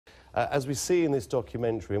As we see in this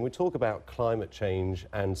documentary, and we talk about climate change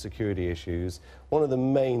and security issues, one of the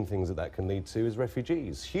main things that that can lead to is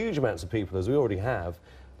refugees. Huge amounts of people, as we already have,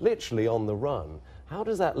 literally on the run. How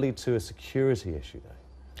does that lead to a security issue,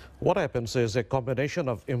 though? What happens is a combination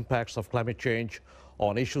of impacts of climate change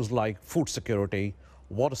on issues like food security,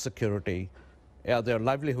 water security, their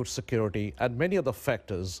livelihood security, and many other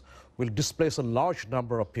factors will displace a large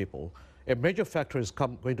number of people. A major factor is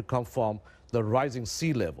going to come from the rising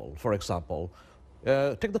sea level, for example.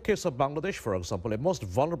 Take the case of Bangladesh, for example, a most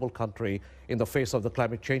vulnerable country in the face of the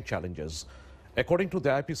climate change challenges. According to the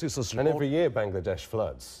IPCC's report... And every year Bangladesh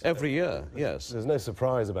floods. Every year, yes. There's no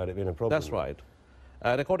surprise about it being a problem. That's right.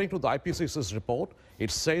 And according to the IPCC's report,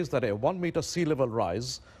 it says that a 1 meter sea level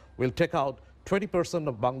rise will take out 20%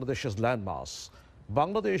 of Bangladesh's landmass.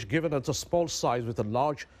 Bangladesh, given its a small size with a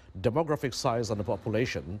large demographic size and a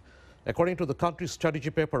population, according to the country's strategy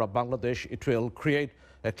paper of Bangladesh, it will create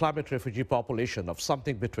a climate refugee population of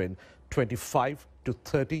something between 25 to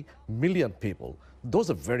 30 million people. Those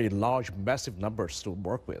are very large, massive numbers to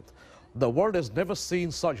work with. The world has never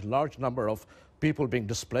seen such large number of people being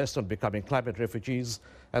displaced and becoming climate refugees,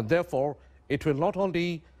 and therefore it will not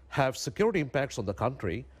only have security impacts on the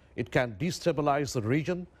country, it can destabilize the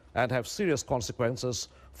region and have serious consequences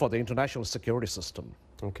for the international security system.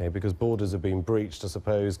 Okay, because borders have been breached, I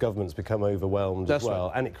suppose, governments become overwhelmed as well,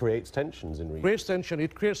 right. And it creates tensions in regions. It creates tension,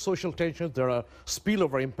 it creates social tensions, there are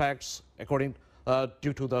spillover impacts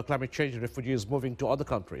due to the climate change and refugees moving to other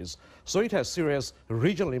countries. So it has serious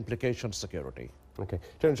regional implications security. Okay.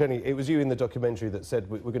 General Cheney, it was you in the documentary that said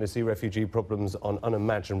we're going to see refugee problems on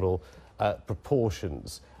unimaginable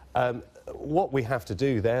proportions. What we have to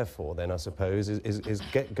do, therefore, then, I suppose, is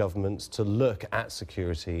get governments to look at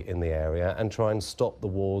security in the area and try and stop the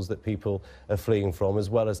wars that people are fleeing from, as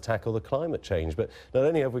well as tackle the climate change. But not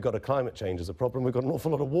only have we got a climate change as a problem, we've got an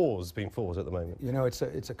awful lot of wars being fought at the moment. You know, it's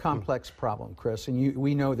a complex problem, Chris, and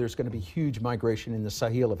we know there's going to be huge migration in the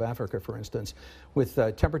Sahel of Africa, for instance, with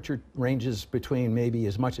temperature ranges between maybe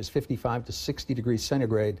as much as 55 to 60 degrees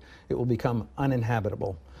centigrade. It will become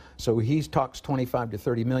uninhabitable. So he talks 25 to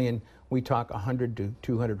 30 million. We talk 100 to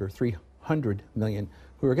 200 or 300 million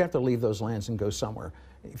who are going to have to leave those lands and go somewhere.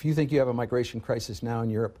 If you think you have a migration crisis now in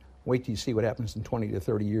Europe, wait till you see what happens in 20 to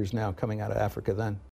 30 years now coming out of Africa then.